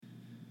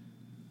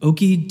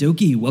Okie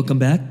dokie, welcome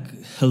back.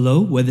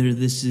 Hello, whether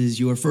this is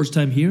your first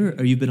time here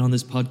or you've been on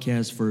this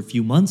podcast for a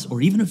few months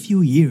or even a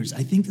few years.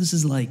 I think this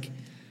is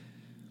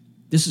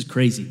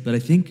crazy, but I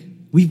think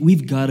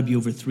we've got to be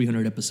over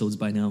 300 episodes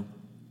by now.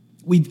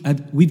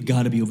 We've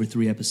got to be over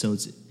 3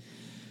 episodes.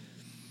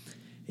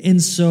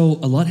 And so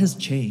a lot has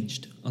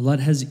changed. A lot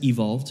has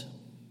evolved.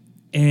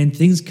 And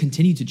things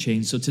continue to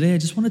change. So today I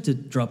just wanted to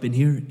drop in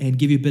here and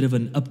give you a bit of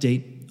an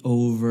update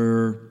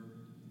over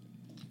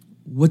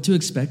what to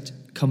expect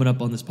coming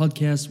up on this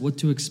podcast, what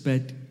to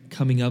expect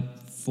coming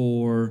up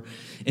for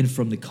and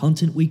from the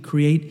content we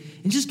create,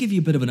 and just give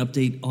you a bit of an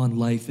update on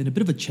life and a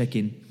bit of a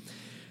check-in.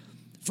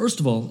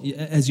 First of all,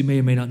 as you may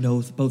or may not know,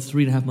 about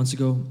 3.5 months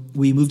ago,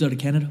 we moved out of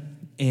Canada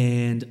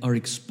and are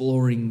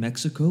exploring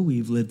Mexico.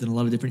 We've lived in a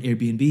lot of different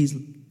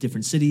Airbnbs,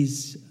 different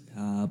cities,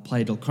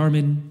 Playa del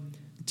Carmen,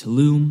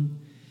 Tulum,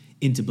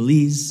 into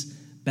Belize,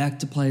 back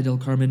to Playa del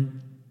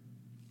Carmen.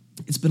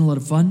 It's been a lot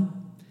of fun.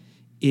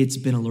 It's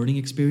been a learning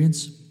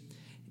experience.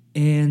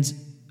 And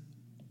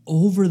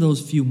over those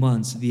few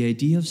months, the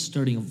idea of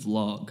starting a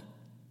vlog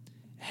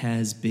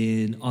has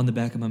been on the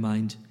back of my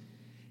mind,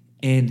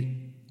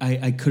 and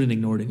I couldn't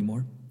ignore it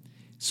anymore.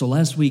 So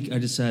last week, I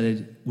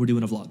decided we're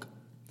doing a vlog.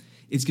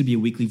 It's going to be a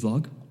weekly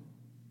vlog.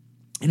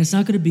 And it's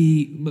not going to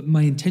be,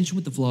 my intention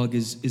with the vlog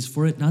is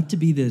for it not to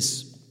be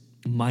this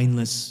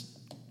mindless,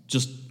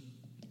 just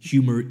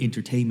humor,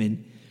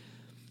 entertainment.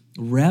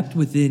 Wrapped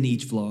within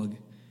each vlog,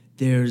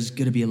 there's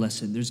going to be a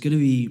lesson. There's going to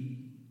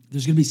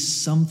be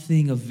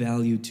something of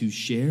value to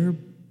share,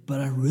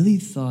 but I really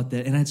thought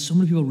that, and I had so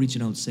many people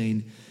reaching out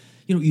saying,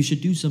 you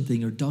should do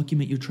something or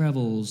document your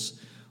travels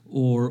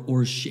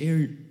or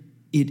share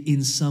it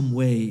in some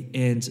way.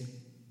 And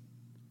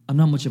I'm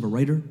not much of a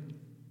writer.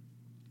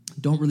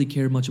 Don't really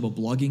care much about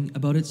blogging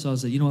about it. So I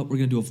was like, you know what, we're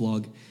going to do a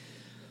vlog.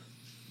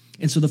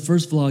 And so the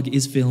first vlog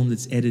is filmed,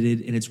 it's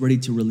edited, and it's ready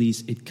to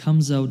release. It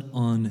comes out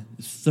on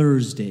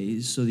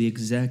Thursdays. So the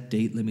exact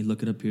date, let me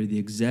look it up here. The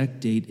exact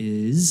date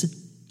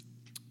is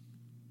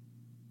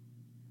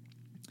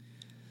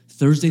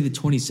Thursday the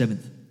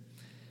 27th.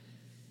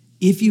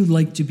 If you'd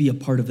like to be a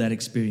part of that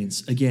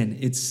experience, again,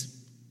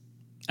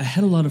 I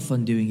had a lot of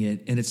fun doing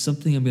it, and it's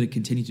something I'm going to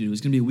continue to do.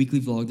 It's going to be a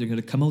weekly vlog. They're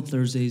going to come out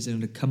Thursdays. They're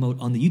going to come out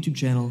on the YouTube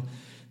channel.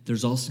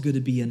 There's also going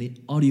to be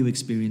an audio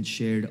experience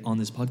shared on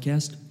this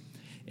podcast.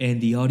 And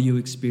the audio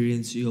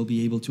experience, you'll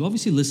be able to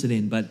obviously listen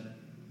in, but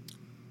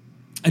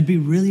I'd be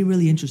really,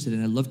 really interested,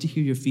 and I'd love to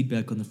hear your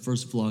feedback on the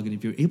first vlog. And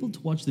if you're able to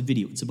watch the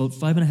video, it's about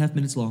 5.5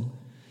 minutes long.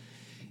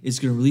 It's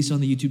going to release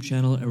on the YouTube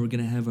channel, and we're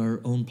going to have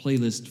our own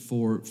playlist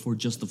for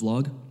just the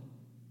vlog.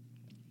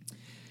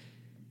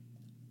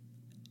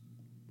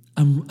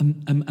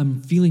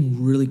 I'm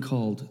feeling really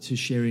called to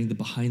sharing the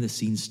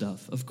behind-the-scenes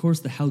stuff. Of course,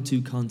 the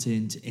how-to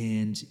content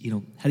and,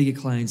 how to get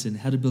clients and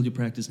how to build your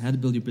practice and how to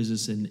build your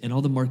business and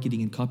all the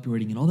marketing and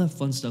copywriting and all that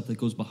fun stuff that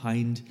goes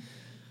behind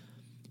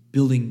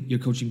building your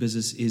coaching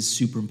business is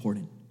super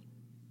important.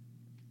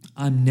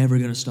 I'm never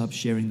going to stop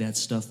sharing that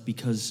stuff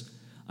because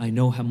I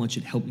know how much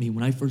it helped me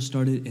when I first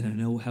started, and I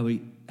know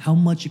how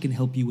much it can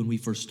help you when we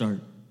first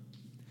start.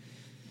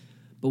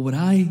 But what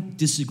I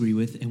disagree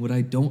with and what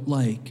I don't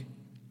like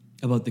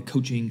about the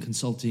coaching,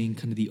 consulting,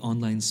 kind of the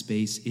online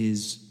space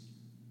is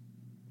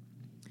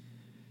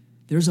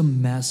there's a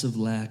massive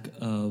lack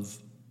of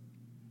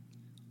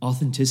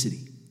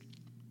authenticity.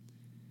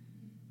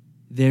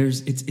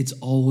 It's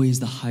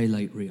always the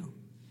highlight reel.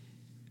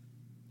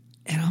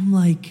 And I'm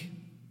like,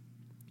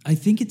 I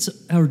think it's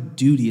our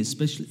duty,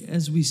 especially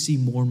as we see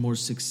more and more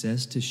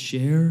success, to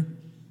share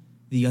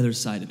the other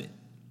side of it.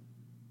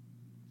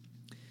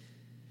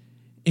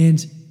 And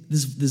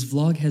this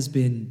vlog has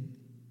been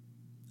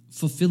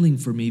fulfilling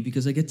for me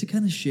because I get to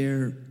kind of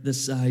share the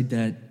side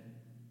that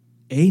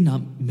A,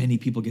 not many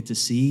people get to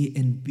see,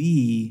 and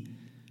B,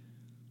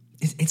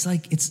 it's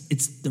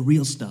the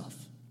real stuff.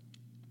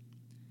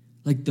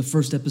 Like the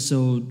first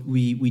episode,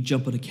 we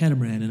jump on a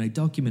catamaran and I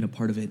document a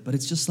part of it, but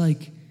it's just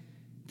like,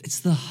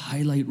 it's the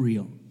highlight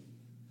reel.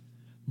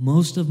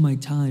 Most of my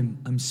time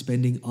I'm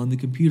spending on the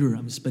computer.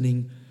 I'm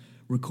spending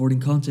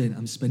recording content.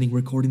 I'm spending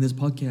recording this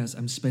podcast.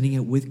 I'm spending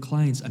it with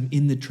clients. I'm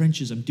in the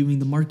trenches. I'm doing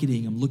the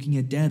marketing. I'm looking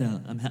at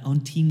data. I'm on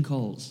team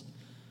calls.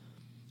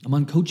 I'm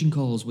on coaching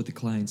calls with the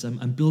clients.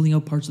 I'm building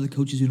out parts of the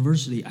Coaches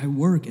University. I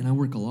work, and I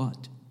work a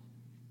lot.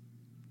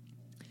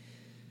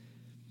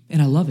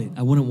 And I love it.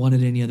 I wouldn't want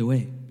it any other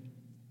way.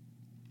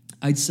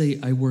 I'd say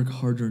I work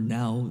harder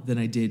now than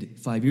I did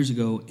 5 years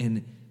ago,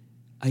 and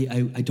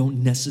I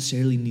don't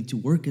necessarily need to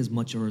work as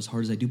much or as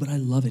hard as I do, but I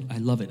love it. I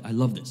love it. I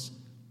love this.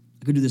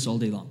 I could do this all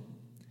day long.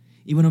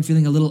 Even when I'm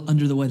feeling a little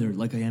under the weather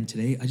like I am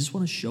today, I just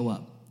want to show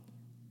up.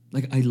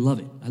 Like, I love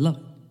it. I love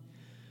it.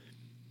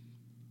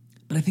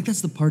 But I think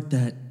that's the part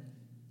that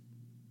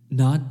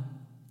not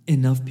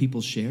enough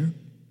people share.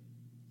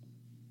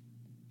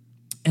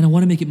 And I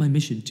want to make it my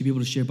mission to be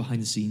able to share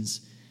behind the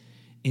scenes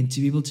and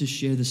to be able to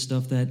share the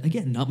stuff that,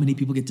 again, not many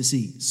people get to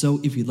see. So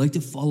if you'd like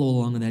to follow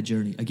along on that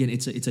journey, again,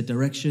 it's a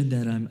direction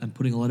that I'm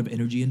putting a lot of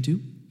energy into.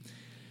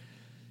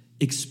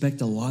 Expect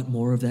a lot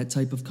more of that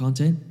type of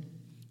content.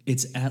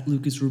 It's at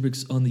Lucas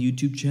Rubix on the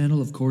YouTube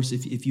channel. Of course,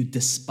 if you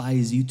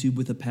despise YouTube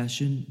with a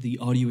passion, the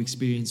audio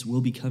experience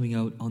will be coming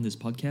out on this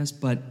podcast,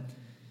 but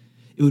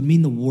it would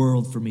mean the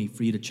world for me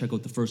for you to check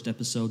out the first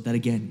episode. That,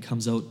 again,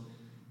 comes out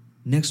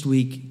next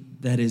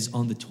week. That is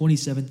on the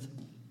 27th.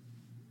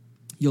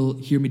 You'll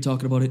hear me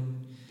talking about it.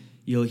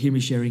 You'll hear me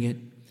sharing it.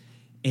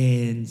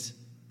 And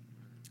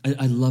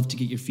I love to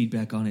get your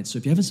feedback on it. So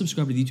if you haven't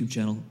subscribed to the YouTube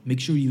channel, make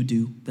sure you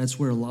do. That's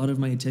where a lot of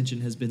my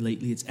attention has been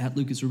lately. It's at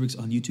Lucas Rubix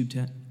on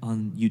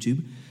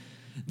YouTube.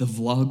 The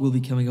vlog will be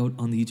coming out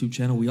on the YouTube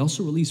channel. We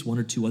also release 1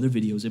 or 2 other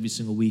videos every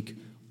single week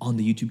on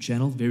the YouTube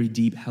channel. Very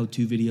deep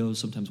how-to videos,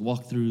 sometimes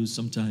walkthroughs,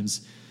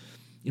 sometimes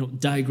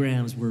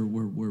diagrams. We're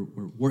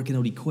working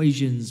out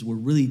equations. We're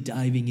really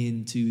diving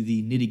into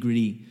the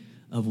nitty-gritty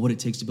of what it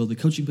takes to build a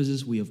coaching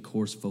business. We, of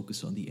course,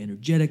 focus on the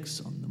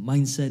energetics, on the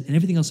mindset, and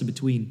everything else in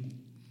between.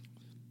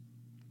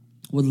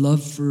 Would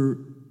love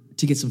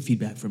to get some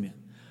feedback from you.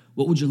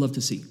 What would you love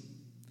to see?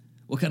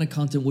 What kind of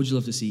content would you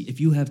love to see?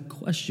 If you have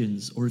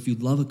questions or if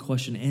you'd love a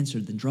question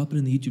answered, then drop it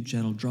in the YouTube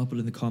channel, drop it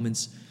in the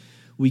comments.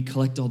 We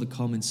collect all the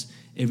comments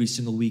every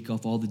single week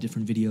off all the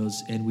different videos,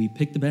 and we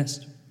pick the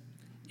best.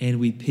 And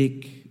we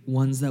pick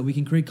ones that we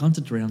can create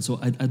content around. So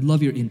I'd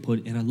love your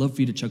input, and I'd love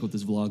for you to check out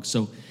this vlog.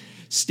 So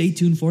stay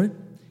tuned for it.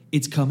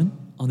 It's coming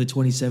on the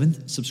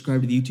 27th.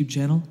 Subscribe to the YouTube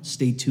channel.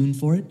 Stay tuned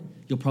for it.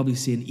 You'll probably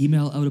see an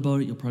email out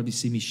about it. You'll probably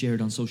see me share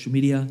it on social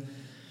media.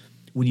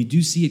 When you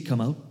do see it come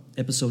out,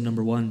 episode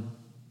number 1,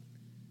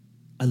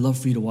 I'd love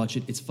for you to watch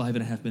it. It's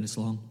 5.5 minutes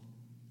long.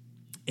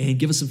 And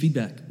give us some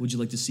feedback. Would you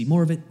like to see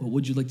more of it? What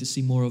would you like to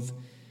see more of?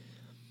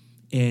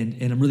 And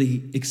I'm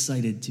really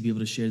excited to be able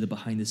to share the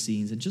behind the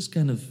scenes and just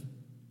kind of,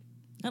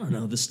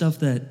 the stuff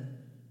that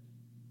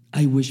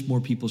I wish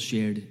more people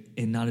shared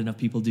and not enough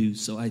people do.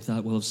 So I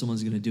thought, well, if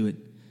someone's going to do it,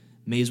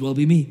 may as well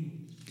be me.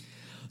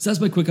 So that's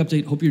my quick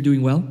update. Hope you're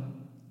doing well.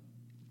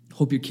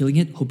 Hope you're killing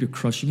it. Hope you're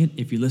crushing it.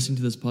 If you're listening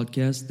to this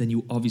podcast, then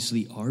you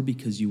obviously are,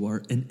 because you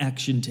are an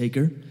action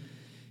taker.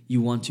 You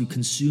want to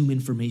consume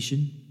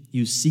information.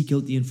 You seek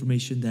out the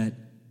information that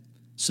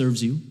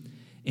serves you,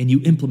 and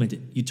you implement it.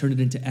 You turn it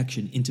into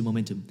action, into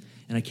momentum.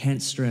 And I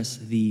can't stress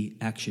the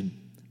action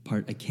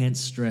part. I can't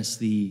stress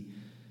the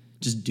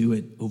just do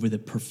it over the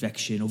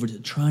perfection, over the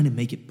trying to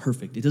make it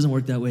perfect. It doesn't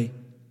work that way.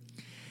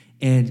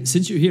 And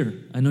since you're here,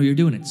 I know you're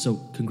doing it. So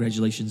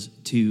congratulations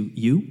to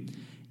you.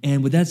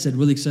 And with that said,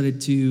 really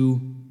excited to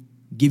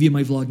give you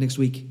my vlog next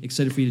week.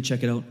 Excited for you to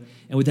check it out.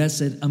 And with that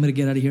said, I'm going to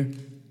get out of here.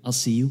 I'll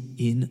see you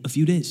in a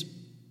few days.